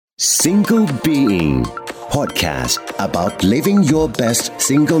Single Being Podcast about living your best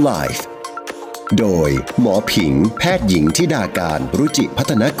single life โดยหมอผิงแพทย์หญิงธิดาการรุจิพั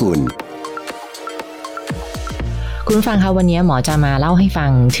ฒนกุลคุณฟังคะวันนี้หมอจะมาเล่าให้ฟั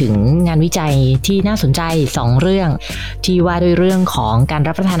งถึงงานวิจัยที่น่าสนใจ2เรื่องที่ว่าด้วยเรื่องของการ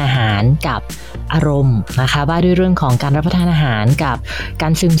รับประทานอาหารกับอารมณ์นะคะว่าด้วยเรื่องของการรับประทานอาหารกับกา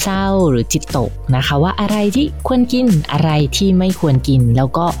รซึมเศร้าหรือจิตตกนะคะว่าอะไรที่ควรกินอะไรที่ไม่ควรกินแล้ว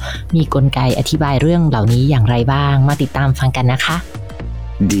ก็มีกลไกอธิบายเรื่องเหล่านี้อย่างไรบ้างมาติดตามฟังกันนะคะ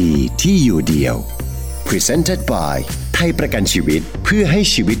ดีที่อยู่เดียว Presented by ไทยประกันชีวิตเพื่อให้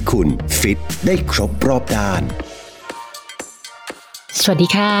ชีวิตคุณฟิตได้ครบรอบด้านสวัสดี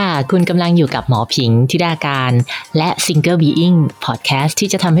ค่ะคุณกำลังอยู่กับหมอผิงธิดาการและ Single Being Podcast ที่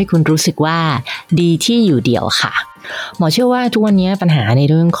จะทำให้คุณรู้สึกว่าดีที่อยู่เดี่ยวค่ะหมอเชื่อว่าทุกวันนี้ปัญหาใน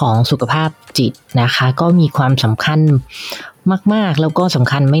เรื่องของสุขภาพจิตนะคะก็มีความสำคัญมากๆแล้วก็สำ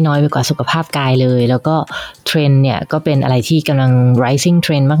คัญไม่น้อยไปกว่าสุขภาพกายเลยแล้วก็เทรนด์เนี่ยก็เป็นอะไรที่กำลัง rising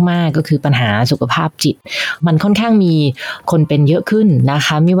trend มากๆก็คือปัญหาสุขภาพจิตมันค่อนข้างมีคนเป็นเยอะขึ้นนะค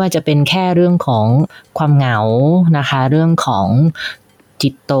ะไม่ว่าจะเป็นแค่เรื่องของความเหงานะคะเรื่องของ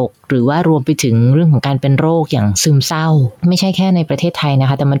จิตตกหรือว่ารวมไปถึงเรื่องของการเป็นโรคอย่างซึมเศร้าไม่ใช่แค่ในประเทศไทยนะ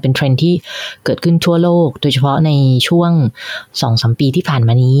คะแต่มันเป็นเทรนด์ที่เกิดขึ้นทั่วโลกโดยเฉพาะในช่วง 2-3 ปีที่ผ่านม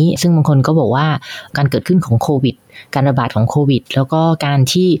านี้ซึ่งบางคนก็บอกว่าการเกิดขึ้นของโควิดการระบาดของโควิดแล้วก็การ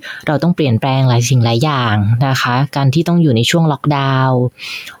ที่เราต้องเปลี่ยนแปลงหลายสิ่งหลายอย่างนะคะการที่ต้องอยู่ในช่วงล็อกดาวน์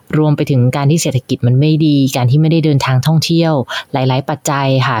รวมไปถึงการที่เศรษฐกิจมันไม่ดีการที่ไม่ได้เดินทางท่องเที่ยวหลายๆปัจจัย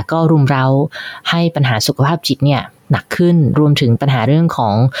ค่ะก็รุมเร้าให้ปัญหาสุขภาพจิตเนี่ยหนักขึ้นรวมถึงปัญหาเรื่องขอ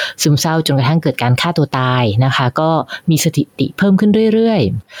งซึมเศร้าจนกระทั่งเกิดการฆ่าตัวตายนะคะก็มีสถิติเพิ่มขึ้นเรื่อย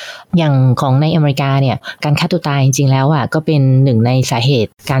ๆอย่างของในอเมริกาเนี่ยการฆ่าตัวตายจริงๆแล้วก็เป็นหนึ่งในสาเห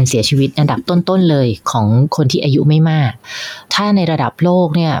ตุการเสียชีวิตอันดับต้นๆเลยของคนที่อายุไม่มากถ้าในระดับโลก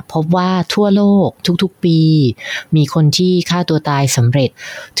เนี่ยพบว่าทั่วโลกทุกๆปีมีคนที่ฆ่าตัวตายสำเร็จ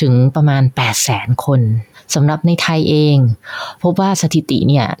ถึงประมาณ 800,000 คนสำหรับในไทยเองพบว่าสถิติ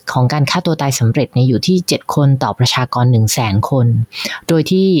เนี่ยของการฆ่าตัวตายสำเร็จเนี่ยอยู่ที่7คนต่อประชากร 100,000 คนโดย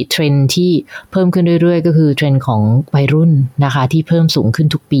ที่เทรนด์ที่เพิ่มขึ้นเรื่อยๆก็คือเทรนด์ของวัยรุ่นนะคะที่เพิ่มสูงขึ้น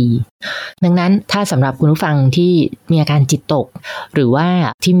ทุกปีดังนั้นถ้าสำหรับคุณผู้ฟังที่มีอาการจิตตกหรือว่า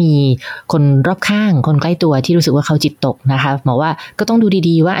ที่มีคนรอบข้างคนใกล้ตัวที่รู้สึกว่าเขาจิตตกนะคะหมอว่าก็ต้องดู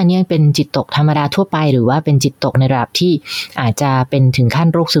ดีๆว่าอันนี้เป็นจิตตกธรรมดาทั่วไปหรือว่าเป็นจิตตกในระดับที่อาจจะเป็นถึงขั้น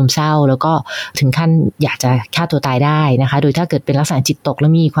โรคซึมเศร้าแล้วก็ถึงขั้นอยากจะฆ่าตัวตายได้นะคะโดยถ้าเกิดเป็นลักษณะจิตตกแล้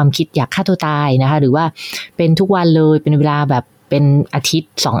วมีความคิดอยากฆ่าตัวตายนะคะหรือว่าเป็นทุกวันเลยเป็นเวลาแบบเป็นอาทิต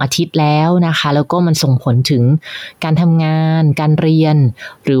ย์2อาทิตย์แล้วนะคะแล้วก็มันส่งผลถึงการทำงานการเรียน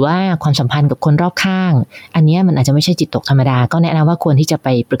หรือว่าความสัมพันธ์กับคนรอบข้างอันนี้มันอาจจะไม่ใช่จิตตกธรรมดาก็แนะนำว่าควรที่จะไป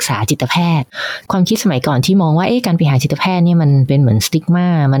ปรึกษาจิตแพทย์ความคิดสมัยก่อนที่มองว่าการไปหาจิตแพทย์เนี่ยมันเป็นเหมือนสติ๊กม่า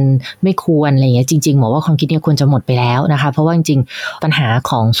มันไม่ควรอะไรอย่างเงี้ยจริงๆหมอว่าความคิดนี้ควรจะหมดไปแล้วนะคะเพราะว่าจริงๆปัญหา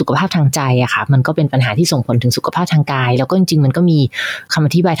ของสุขภาพทางใจอะค่ะมันก็เป็นปัญหาที่ส่งผลถึงสุขภาพทางกายแล้วก็จริงๆมันก็มีคำอ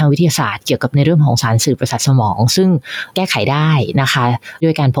ธิบายทางวิทยาศาสตร์เกี่ยวกับในเรื่องของสารสื่อประสาทสมองซึ่งแก้ไขได้นะคะด้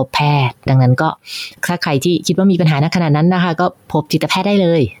วยการพบแพทย์ดังนั้นก็ถ้าใครที่คิดว่ามีปัญหาณขณะนั้นนะคะก็พบจิตแพทย์ได้เล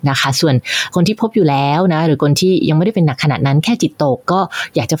ยนะคะส่วนคนที่พบอยู่แล้วนะหรือคนที่ยังไม่ได้เป็นหนักขนาดนั้นแค่จิตตกก็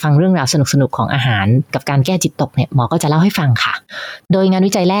อยากจะฟังเรื่องราวสนุกๆของอาหารกับการแก้จิตตกเนี่ยหมอก็จะเล่าให้ฟังค่ะโดยงาน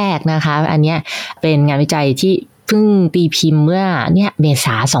วิจัยแรกนะคะอันเนี้ยเป็นงานวิจัยที่เพิ่งตีพิมพ์เมื่อเมษ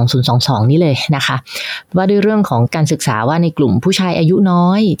ายน 2022นี่เลยนะคะว่าด้วยเรื่องของการศึกษาว่าในกลุ่มผู้ชายอายุน้อ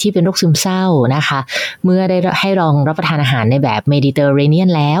ยที่เป็นโรคซึมเศร้านะคะเมื่อได้ให้ลองรับประทานอาหารในแบบเมดิเตอร์เรเนียน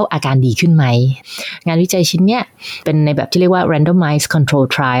แล้วอาการดีขึ้นไหมงานวิจัยชิ้นเนี้ยเป็นในแบบที่เรียกว่า randomized control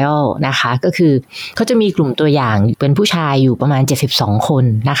trial นะคะก็คือเขาจะมีกลุ่มตัวอย่างเป็นผู้ชายอยู่ประมาณ72คน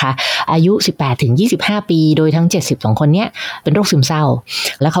นะคะอายุ 18-25 ปีโดยทั้ง72คนเนี้ยเป็นโรคซึมเศร้า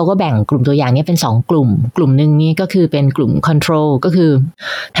แล้วเขาก็แบ่งกลุ่มตัวอย่างนี้เป็น2กลุ่มนึงนี่ก็คือเป็นกลุ่ม control ก็คือ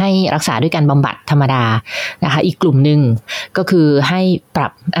ให้รักษาด้วยการบำบัดธรรมดานะคะอีกกลุ่มนึงก็คือให้ปรั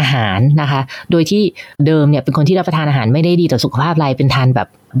บอาหารนะคะโดยที่เดิมเนี่ยเป็นคนที่รับประทานอาหารไม่ได้ดีต่อสุขภาพอะไรเป็นทานแบบ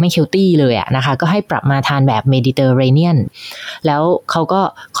ไม่เฮลตี้เลยนะคะก็ให้ปรับมาทานแบบเมดิเตอร์เรเนียนแล้วเขาก็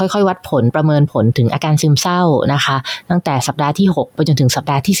ค่อยๆวัดผลประเมินผลถึงอาการซึมเศร้านะคะตั้งแต่สัปดาห์ที่6ไปจนถึงสัป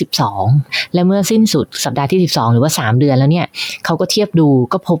ดาห์ที่12และเมื่อสิ้นสุดสัปดาห์ที่12หรือว่า3เดือนแล้วเนี่ยเขาก็เทียบดู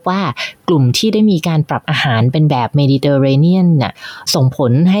ก็พบว่ากลุ่มที่ได้มีการปรับอาหารเป็นแบบเมดิเตอร์เรเนียนน่ะส่งผ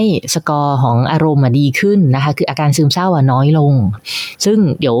ลให้สกอร์ของอารมณ์ดีขึ้นนะคะคืออาการซึมเศร้าน้อยลงซึ่ง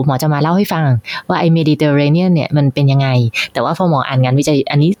เดี๋ยวหมอจะมาเล่าให้ฟังว่าไอ้เมดิเตอร์เรเนียนเนี่ยมันเป็นยังไงแต่ว่าพอหมออ่านงานวิจัย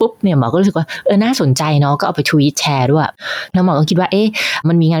อัน นี้ปุ๊บเนี่ยหมอก็รู้สึกว่าน่าสนใจเนาะก็เอาไปทวีตแชร์ด้วยแล้วหมอก็คิดว่า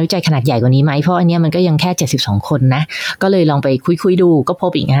มันมีงานวิจัยขนาดใหญ่กว่านี้ไหมเพราะอันเนี้ยมันก็ยังแค่72คนนะก็เลยลองไปคุยดูก็พ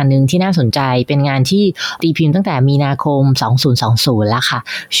บอีกงานนึงที่น่าสนใจเป็นงานที่ตีพิมพ์ตั้งแต่มีนาคม2020แล้วค่ะ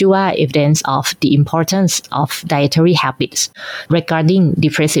ชื่อว่า Evidence of the Importance of Dietary Habits Regarding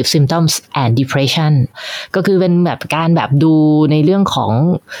Depressive Symptoms and Depression ก็คือเป็นแบบการแบบดูในเรื่องของ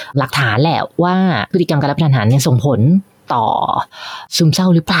หลักฐานแหละว่าพฤติกรรมการรับประทานอาหารเนี่ยส่งผลต่อซึมเศร้า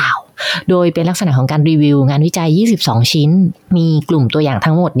หรือเปล่าโดยเป็นลักษณะของการรีวิวงานวิจัย22ชิ้นมีกลุ่มตัวอย่าง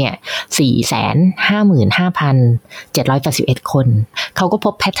ทั้งหมดเนี่ย 455,781 คนเขาก็พ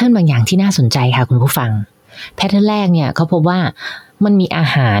บแพทเทิร์นบางอย่างที่น่าสนใจค่ะคุณผู้ฟังแพทเทิร์นแรกเนี่ยเขาพบว่ามันมีอา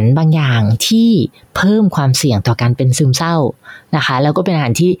หารบางอย่างที่เพิ่มความเสี่ยงต่อการเป็นซึมเศร้านะคะแล้วก็เป็นอาหา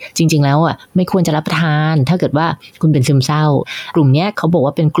รที่จริงๆแล้วไม่ควรจะรับประทานถ้าเกิดว่าคุณเป็นซึมเศร้ากลุ่มนี้เขาบอก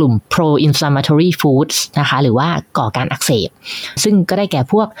ว่าเป็นกลุ่ม pro-inflammatory foods นะคะหรือว่าก่อการอักเสบซึ่งก็ได้แก่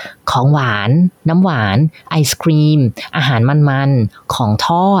พวกของหวานน้ำหวานไอศกรีมอาหารมันๆของท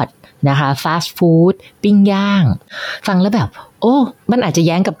อดนะคะฟาสต์ฟู้ดปิ้งย่างฟังแล้วแบบมันอาจจะแ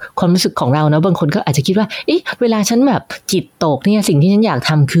ย้งกับความรู้สึกของเรานะบางคนก็อาจจะคิดว่าเวลาฉันแบบจิตตกเนี่ยสิ่งที่ฉันอยาก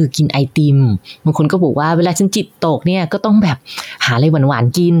ทำคือกินไอติมบางคนก็บอกว่าเวลาฉันจิตตกเนี่ยก็ต้องแบบหาอะไรหวาน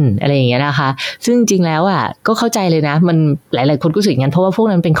ๆกินอะไรอย่างเงี้ยนะคะซึ่งจริงแล้วก็เข้าใจเลยนะมันหลายๆคนก็รู้สึกอย่างนั้นเพราะว่าพวก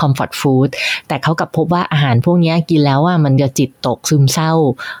นั้นเป็นคอมฟอร์ตฟู้ดแต่เขากลับพบว่าอาหารพวกนี้กินแล้วมันจะจิตตกซึมเศร้า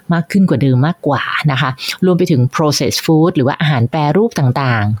มากขึ้นกว่าเดิมมากกว่านะคะรวมไปถึง processed food หรือว่าอาหารแปรรูป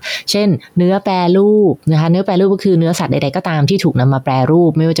ต่างๆเช่นเนื้อแปรรูปนะคะเนื้อแปรรูปก็คือเนื้อสัตว์ใดๆก็ตามที่ถูกนำมาแปรรู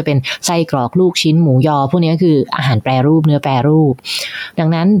ปไม่ว่าจะเป็นไส้กรอกลูกชิ้นหมูยอพวกนี้คืออาหารแปรรูปเนื้อแปรรูปดัง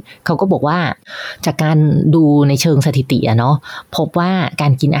นั้นเขาก็บอกว่าจากการดูในเชิงสถิติเนาะพบว่ากา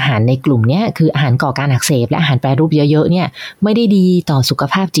รกินอาหารในกลุ่มนี้คืออาหารก่อการอักเสบและอาหารแปรรูปเยอะๆเนี่ยไม่ได้ดีต่อสุข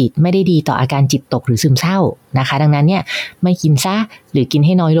ภาพจิตไม่ได้ดีต่ออาการจิตตกหรือซึมเศร้านะคะดังนั้นเนี่ยไม่กินซะหรือกินใ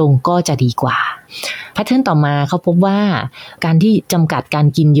ห้น้อยลงก็จะดีกว่าแพทเทิร์นต่อมาเขาพบว่าการที่จำกัดการ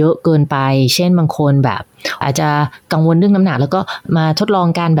กินเยอะเกินไปเช่นบางคนแบบอาจจะกังวลเรื่องน้ำหนักแล้วก็มาทดลอง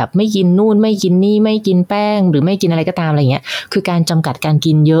การแบบไม่กินนู่นไม่กินนี่ไม่กินแป้งหรือไม่กินอะไรก็ตามอะไรเงี้ยคือการจำกัดการ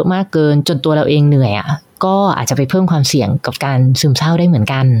กินเยอะมากเกินจนตัวเราเองเหนื่อยก็อาจจะไปเพิ่มความเสี่ยงกับการซึมเศร้าได้เหมือน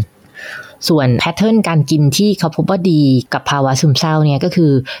กันส่วนแพทเทิร์นการกินที่เขาพบว่าดีกับภาวะซึมเศร้าเนี่ยก็คื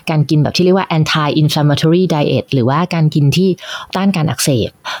อการกินแบบที่เรียกว่า anti-inflammatory diet หรือว่าการกินที่ต้านการอักเสบ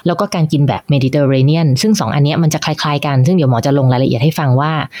แล้วก็การกินแบบ Mediterranean ซึ่ง2อันนี้มันจะคล้ายๆกันซึ่งเดี๋ยวหมอจะลงรายละเอียดให้ฟังว่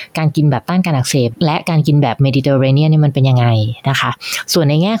าการกินแบบต้านการอักเสบและการกินแบบ Mediterranean เนี่ยมันเป็นยังไงนะคะส่วน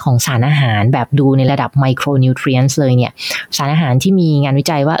ในแง่ของสารอาหารแบบดูในระดับ micronutrients เลยเนี่ยสารอาหารที่มีงานวิ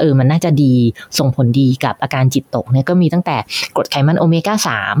จัยว่ามันน่าจะดีส่งผลดีกับอาการจิตตกเนี่ยก็มีตั้งแต่กรดไขมันโอเมก้า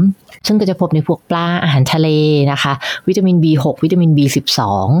3ซึ่งก็จะพบในพวกปลาอาหารทะเลนะคะวิตามิน B6 วิตามิน B12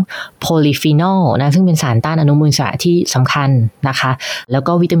 โพลีฟีนอลนะซึ่งเป็นสารต้านอนุมูลอิสระที่สำคัญนะคะแล้ว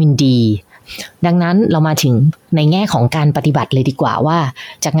ก็วิตามิน D ดังนั้นเรามาถึงในแง่ของการปฏิบัติเลยดีกว่าว่า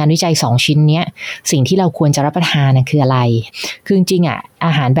จากงานวิจัย2ชิ้นนี้สิ่งที่เราควรจะรับประทานคืออะไรคือจริงๆอ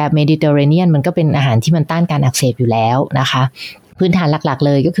าหารแบบเมดิเตอร์เรเนียนมันก็เป็นอาหารที่มันต้านการอักเสบอยู่แล้วนะคะพื้นฐานหลักๆเ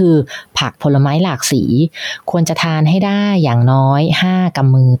ลยก็คือผักผลไม้หลากสีควรจะทานให้ได้อย่างน้อย5ก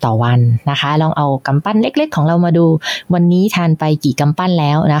ำมือต่อวันนะคะลองเอากำปั้นเล็กๆของเรามาดูวันนี้ทานไปกี่กำปั้นแ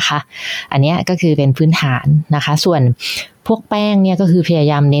ล้วนะคะอันนี้ก็คือเป็นพื้นฐานนะคะส่วนพวกแป้งเนี่ยก็คือพยา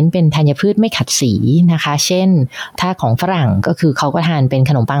ยามเน้นเป็นธัญพืชไม่ขัดสีนะคะเช่นถ้าของฝรั่งก็คือเขาก็ทานเป็น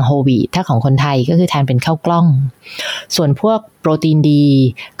ขนมปังโฮลวีตถ้าของคนไทยก็คือทานเป็นข้าวกล้องส่วนพวกโปรตีนดี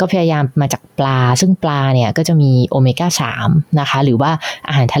ก็พยายามมาจากปลาซึ่งปลาเนี่ยก็จะมีโอเมก้า3นะคะหรือว่า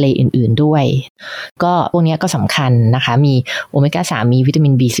อาหารทะเลอื่นๆด้วยก็พวกนี้ก็สำคัญนะคะมีโอเมก้า3มีวิตามิ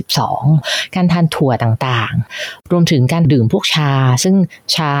น B12 การทานถั่วต่างๆรวมถึงการดื่มพวกชาซึ่ง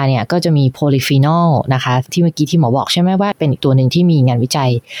ชาเนี่ยก็จะมีโพลีฟีนอลนะคะที่เมื่อกี้ที่หมอบอกใช่ไหมว่าเป็นอีกตัวหนึ่งที่มีงานวิจั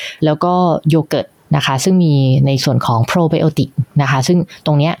ยแล้วก็โยเกิร์ตนะคะซึ่งมีในส่วนของโปรไบโอติกนะคะซึ่งต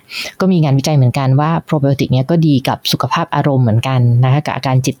รงนี้ก็มีงานวิจัยเหมือนกันว่าโปรไบโอติกเนี่ยก็ดีกับสุขภาพอารมณ์เหมือนกันนะคะกับอาก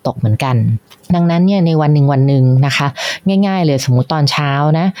ารจิตตกเหมือนกันดังนั้นเนี่ยในวันหนึ่งนะคะง่ายๆเลยสมมุติตอนเช้า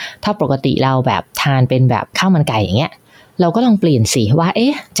นะถ้าปกติเราแบบทานเป็นแบบข้าวมันไก่อย่างเงี้ยเราก็ลองเปลี่ยนสิว่า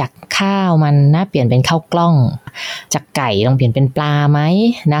จากข้าวมันนะเปลี่ยนเป็นข้าวกล้องจากไก่ลองเปลี่ยนเป็นปลาไหม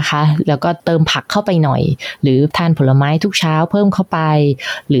นะคะแล้วก็เติมผักเข้าไปหน่อยหรือทานผลไม้ทุกเช้าเพิ่มเข้าไป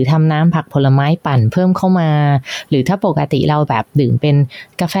หรือทำน้ำผักผลไม้ปั่นเพิ่มเข้ามาหรือถ้าปกติเราแบบดื่มเป็น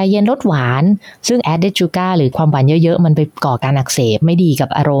กาแฟเย็นรสหวานซึ่ง added sugar หรือความหวานเยอะๆมันไปก่อการอักเสบไม่ดีกับ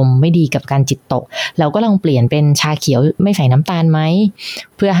อารมณ์ไม่ดีกับการจิตตกเราก็ลองเปลี่ยนเป็นชาเขียวไม่ใส่น้ำตาลไหม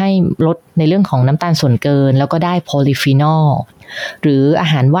เพื่อให้ลดในเรื่องของน้ำตาลส่วนเกินแล้วก็ได้โพลีฟีนอ original หรืออา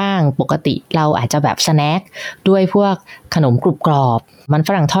หารว่างปกติเราอาจจะแบบสแน็คด้วยพวกขนมกรุบกรอบมันฝ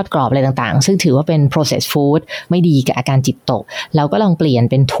รั่งทอดกรอบอะไรต่างๆซึ่งถือว่าเป็น processed food ไม่ดีกับอาการจิตตกเราก็ลองเปลี่ยน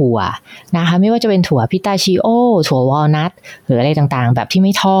เป็นถั่วนะคะไม่ว่าจะเป็นถั่วพิตาชิโอถั่ววอลนัทหรืออะไรต่างๆแบบที่ไ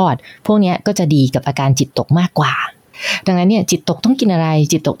ม่ทอดพวกนี้ก็จะดีกับอาการจิตตกมากกว่าดังนั้นเนี่ยจิตตกต้องกินอะไร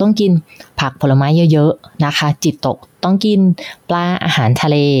จิตตกต้องกินผักผลไม้เยอะๆนะคะจิตตกต้องกินปลาอาหารทะ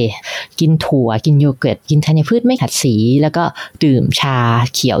เลกินถั่วกินโยเกิร์ตกินธัญพืชไม่ขัดสีแล้วก็ดื่มชา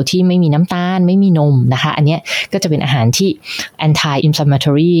เขียวที่ไม่มีน้ำตาลไม่มีนมนะคะอันนี้ก็จะเป็นอาหารที่ anti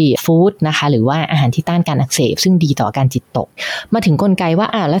inflammatory food นะคะหรือว่าอาหารที่ต้านการอักเสบซึ่งดีต่อการจิตตกมาถึงกลไกว่า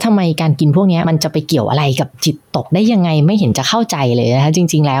แล้วทำไมการกินพวกนี้มันจะไปเกี่ยวอะไรกับจิตตกได้ยังไงไม่เห็นจะเข้าใจเลยนะคะจ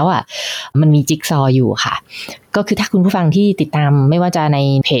ริงๆแล้วมันมีจิ๊กซอว์อยู่ค่ะก็คือถ้าคุณผู้ฟังที่ติดตามไม่ว่าจะใน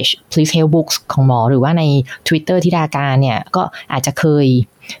เพจ Please Health Books ของหมอหรือว่าใน Twitter ที่ดาการเนี่ยก็อาจจะเคย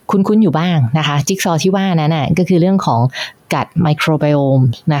คุ้นๆอยู่บ้างนะคะจิ๊กซอว์ที่ว่านั้นน่ะก็คือเรื่องของกัดไมโครไบโอม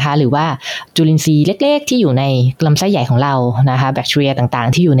นะคะหรือว่าจุลินทรีย์เล็กๆที่อยู่ในลำไส้ใหญ่ของเรานะคะแบคทีเรียต่าง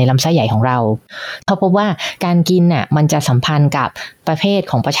ๆที่อยู่ในลำไส้ใหญ่ของเราเขาพบว่าการกินน่ะมันจะสัมพันธ์กับประเภท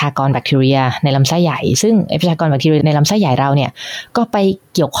ของประชากรแบคทีเรียในลำไส้ใหญ่ซึ่งประชากรแบคทีเรียในลำไส้ใหญ่เราเนี่ยก็ไป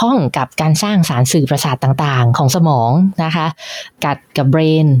เกี่ยวข้องกับการสร้างสารสื่อประสาทต่างๆของสมองนะคะกัดกับเบร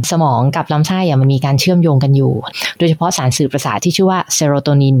นสมองกับลำไส้มันมีการเชื่อมโยงกันอยู่โดยเฉพาะสารสื่อประสาทที่ชื่อว่าเซโรโท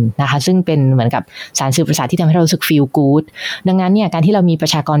นินนะคะซึ่งเป็นเหมือนกับสารสื่อประสาทที่ทำให้เรารู้สึก feel good ดังนั้นเนี่ยการที่เรามีปร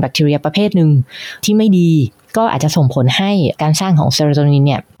ะชากรแบคทีเรียประเภทหนึ่งที่ไม่ดีก็อาจจะส่งผลให้การสร้างของเซโรโทนินเ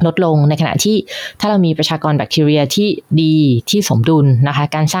นี่ยลดลงในขณะที่ถ้าเรามีประชากรแบคทีเรียที่ดีที่สมดุลนะคะ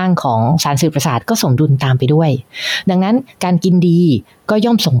การสร้างของสารสื่อประสาทก็สมดุลตามไปด้วยดังนั้นการกินดีก็ย่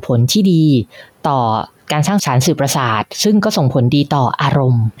อมส่งผลที่ดีต่อการสร้างสารสื่อประสาทซึ่งก็ส่งผลดีต่ออาร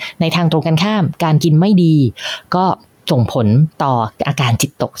มณ์ในทางตรงกันข้ามการกินไม่ดีก็ส่งผลต่ออาการจิ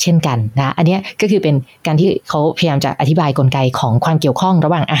ตตกเช่นกันนะอันนี้ก็คือเป็นการที่เขาพยายามจะอธิบายกลไกของความเกี่ยวข้องระ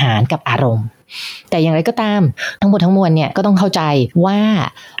หว่างอาหารกับอารมณ์แต่อย่างไรก็ตามทั้งหมดทั้งมวลเนี่ยก็ต้องเข้าใจว่า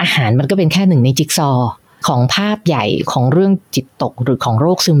อาหารมันก็เป็นแค่หนึ่งในจิ๊กซอว์ของภาพใหญ่ของเรื่องจิตตกหรือของโร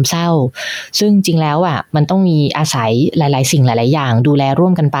คซึมเศร้าซึ่งจริงแล้วมันต้องมีอาศัยหลายๆสิ่งหลายๆอย่างดูแลร่ว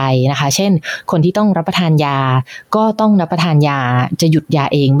มกันไปนะคะเช่นคนที่ต้องรับประทานยาก็ต้องรับประทานยาจะหยุดยา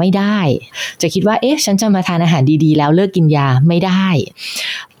เองไม่ได้จะคิดว่าฉันจะมาทานอาหารดีๆแล้วเลิกกินยาไม่ได้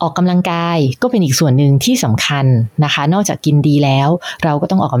ออกกำลังกายก็เป็นอีกส่วนหนึ่งที่สำคัญนะคะนอกจากกินดีแล้วเราก็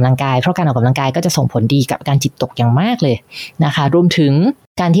ต้องออกกำลังกายเพราะการออกกำลังกายก็จะส่งผลดีกับการจิตตกอย่างมากเลยนะคะรวมถึง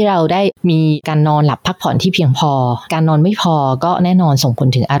การที่เราได้มีการนอนหลับพักผ่อนที่เพียงพอการนอนไม่พอก็แน่นอนส่งผล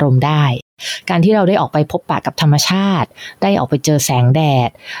ถึงอารมณ์ได้การที่เราได้ออกไปพบปะกับธรรมชาติได้ออกไปเจอแสงแดด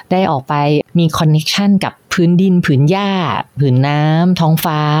ได้ออกไปมีคอนเนคชันกับพื้นดินผืนหญ้าผืนน้ำท้อง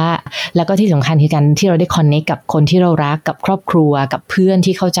ฟ้าแล้วก็ที่สำคัญคือการที่เราได้คอนเนคกับคนที่เรารักกับครอบครัวกับเพื่อน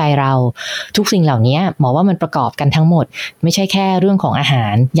ที่เข้าใจเราทุกสิ่งเหล่านี้หมอว่ามันประกอบกันทั้งหมดไม่ใช่แค่เรื่องของอาหา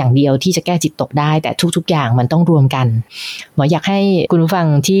รอย่างเดียวที่จะแก้จิตตกได้แต่ทุกๆอย่างมันต้องรวมกันหมออยากให้คุณผู้ฟัง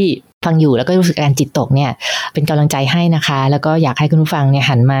ที่ฟังอยู่แล้วก็รู้สึกการจิตตกเนี่ยเป็นกำลังใจให้นะคะแล้วก็อยากให้คุณผู้ฟังเนี่ย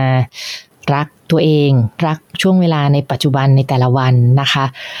หันมารักตัวเองรักช่วงเวลาในปัจจุบันในแต่ละวันนะคะ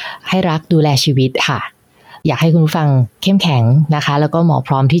ให้รักดูแลชีวิตค่ะอยากให้คุณผู้ฟังเข้มแข็งนะคะแล้วก็หมอพ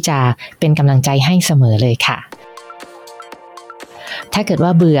ร้อมที่จะเป็นกำลังใจให้เสมอเลยค่ะถ้าเกิดว่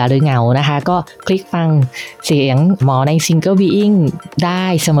าเบื่อหรือเหงานะคะก็คลิกฟังเสียงหมอใน Single Being ได้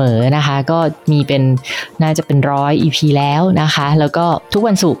เสมอนะคะก็มีเป็นน่าจะเป็น100 EP แล้วนะคะแล้วก็ทุก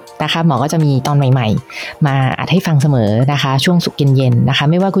วันศุกร์นะคะหมอก็จะมีตอนใหม่ๆมาอัดให้ฟังเสมอนะคะช่วงศุกร์เย็นๆนะคะ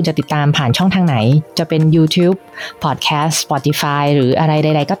ไม่ว่าคุณจะติดตามผ่านช่องทางไหนจะเป็น YouTube Podcast Spotify หรืออะไรใ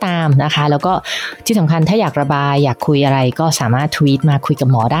ดๆก็ตามนะคะแล้วก็ที่สำคัญถ้าอยากระบายอยากคุยอะไรก็สามารถทวีตมาคุยกับ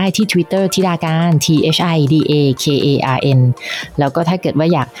หมอได้ที่ Twitter ธิดาการ THIDAKARN แล้วก็ถ้าเกิดว่า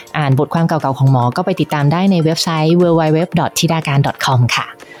อยากอ่านบทความเก่าๆของหมอก็ไปติดตามได้ในเว็บไซต์ www.thidakarn.com ค่ะ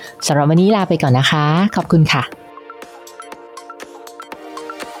สำหรับวันนี้ลาไปก่อนนะคะขอบคุณค่ะ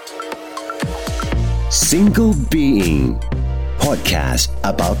Single Being Podcast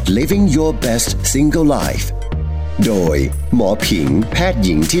about living your best single life โดยหมอผิงแพทย์ห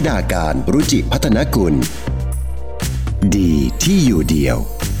ญิงธิดาการรุจิพัฒนกุลดีที่อยู่เดียว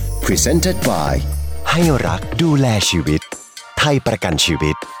Presented by ให้รักดูแลชีวิตไทยประกันชี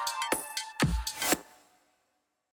วิต